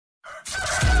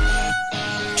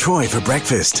Troy for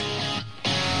breakfast.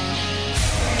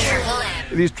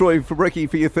 It is Troy for brekkie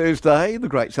for your Thursday. The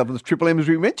Great Southern's Triple M, as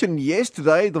we mentioned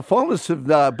yesterday, the finalists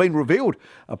have been revealed,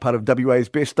 a part of WA's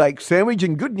Best Steak Sandwich,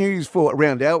 and good news for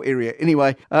around our area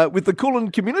anyway, with the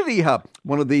Coolin Community Hub,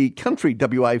 one of the country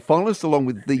WA finalists, along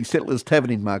with the Settlers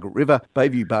Tavern in Margaret River,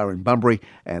 Bayview Bar in Bunbury,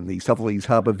 and the Southerleys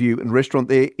Harbour View and Restaurant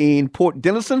there in Port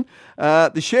Denison.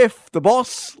 The chef, the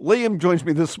boss, Liam, joins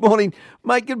me this morning.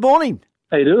 Mate, good morning.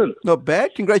 How you doing? Not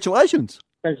bad. Congratulations.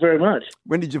 Thanks very much.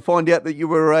 When did you find out that you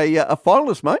were a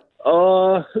finalist, mate?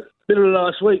 Middle of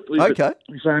last week. We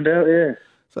found out, yeah.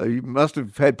 So you must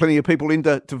have had plenty of people in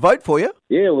to vote for you.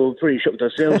 Yeah, we were pretty shocked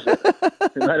ourselves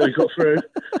that we got through.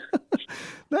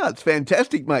 No, it's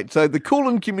fantastic, mate. So the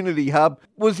Coolin Community Hub,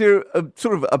 was there a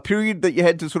sort of a period that you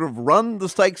had to sort of run the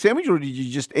steak sandwich, or did you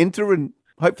just enter and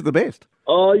hope for the best?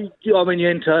 Oh, you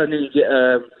enter and then you get,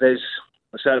 there's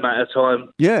a certain amount of time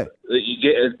that you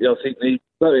get. I think the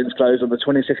voting's closed on the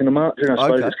 22nd of March, and I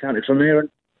suppose it's counted from there.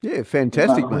 Yeah,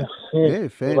 fantastic, mate. Yeah,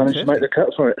 fantastic. Managed to make the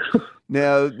cut for it.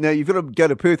 Now you've got to go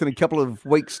to Perth in a couple of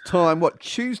weeks' time. What,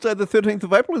 Tuesday the 13th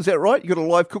of April, is that right? You got a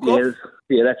live cook-off?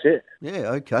 Yeah, that's it.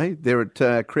 Yeah, okay. They're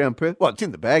at Crown Perth. Well, it's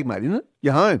in the bag, mate, isn't it?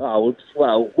 You're home. Oh,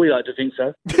 well, we like to think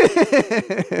so.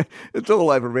 It's all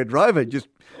over Red Rover. Just,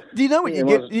 do you know what you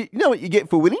get? You know what you get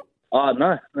for winning? Oh,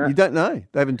 no. You don't know?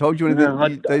 They haven't told you anything? No,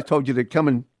 they told you to come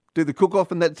and do the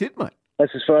cook-off and that's it, mate?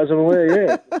 That's as far as I'm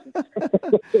aware,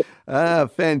 yeah.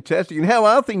 Fantastic. And how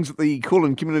are things at the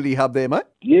Coolin Community Hub there, mate?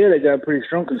 Yeah, they're going pretty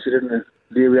strong considering the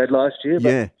year we had last year.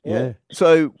 But, yeah.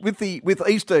 So with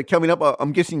Easter coming up,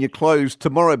 I'm guessing you're closed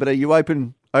tomorrow, but are you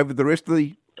open over the rest of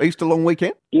the Easter long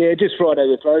weekend? Yeah, just Friday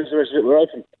we're closed, the rest of it we're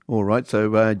open. All right,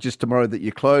 so just tomorrow that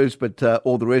you're closed, but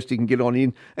all the rest you can get on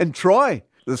in and try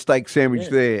the steak sandwich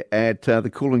there at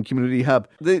the Coolin Community Hub.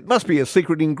 There must be a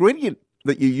secret ingredient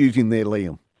that you're using there,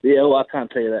 Liam. Yeah, well, I can't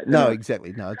tell you that. No,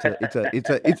 exactly. No,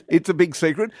 it's a big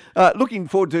secret. Looking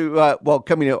forward to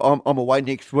coming out. I'm away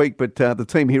next week, but the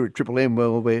team here at Triple M,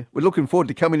 we're looking forward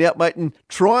to coming out, mate, and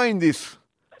trying this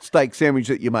steak sandwich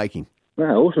that you're making.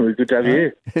 No, awesome. It's good to have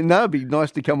you here. No, it'd be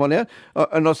nice to come on out.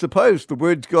 And I suppose the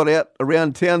word's got out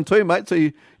around town too, mate, so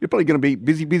you're probably going to be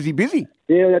busy.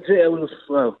 Yeah, that's it.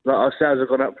 Well, our sales have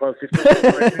gone up by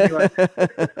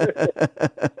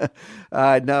 50%.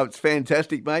 Anyway. No, it's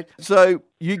fantastic, mate. So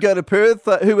you go to Perth.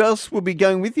 Who else will be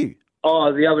going with you?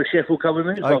 Oh, the other chef will come with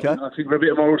me. So okay. I think we're a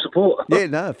bit of moral support. Yeah,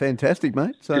 no, fantastic,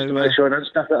 mate. So, just to make sure I don't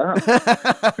stuff it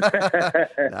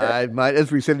No, up. mate,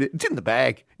 as we said, it's in the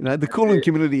bag. You know, the Coolin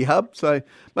Community Hub. So,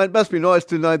 mate, it must be nice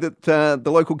to know that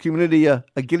the local community are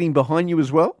getting behind you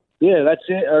as well. Yeah, that's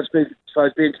it. I suppose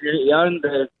being community owned,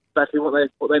 exactly what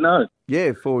they know.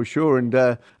 Yeah, for sure. And,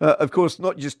 of course,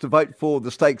 not just to vote for the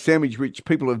steak sandwich, which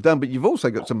people have done, but you've also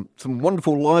got some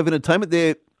wonderful live entertainment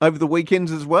there over the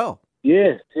weekends as well.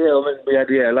 Yeah. I mean, we had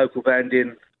a local band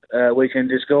in weekend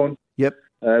just gone. Yep.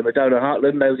 Madonna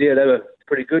Heartland. They were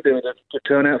pretty good. There was a good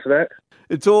turnout for that.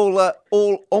 It's all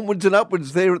onwards and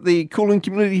upwards there at the Coolin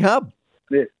Community Hub.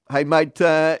 Yeah. Hey, mate,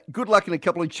 good luck in a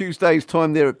couple of Tuesdays'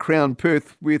 time there at Crown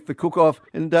Perth with the cook-off,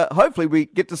 and hopefully we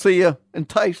get to see you and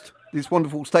taste this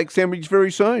wonderful steak sandwich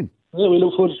very soon. Yeah, we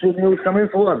look forward to seeing you come in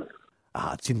for one.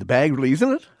 It's in the bag, really,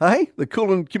 isn't it? Hey, the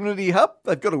Coolin Community Hub,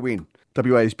 they've got to win.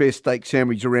 WA's best steak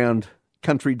sandwich around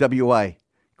country WA.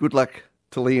 Good luck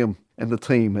to Liam and the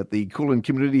team at the Coolin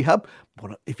Community Hub.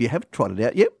 If you haven't tried it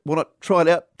out yet, why not try it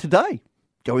out today?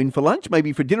 Go in for lunch,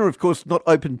 maybe for dinner. Of course, not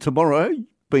open tomorrow,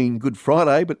 being Good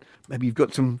Friday, but maybe you've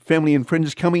got some family and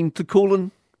friends coming to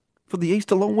Coolin for the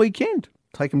Easter long weekend.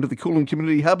 Take them to the Coolin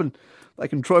Community Hub and they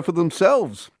can try for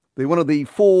themselves. They're one of the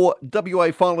 4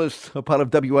 WA finalists, a part of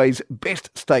WA's best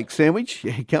steak sandwich.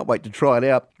 Yeah, can't wait to try it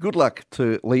out. Good luck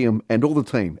to Liam and all the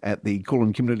team at the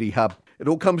Coolin Community Hub. It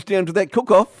all comes down to that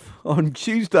cook-off on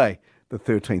Tuesday, the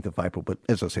 13th of April. But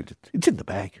as I said, it's in the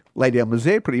bag. Lay down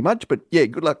misère pretty much. But yeah,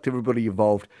 good luck to everybody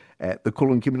involved at the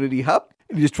Coolin Community Hub.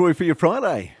 It is Troy for your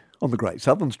Friday on the Great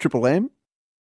Southern's Triple M.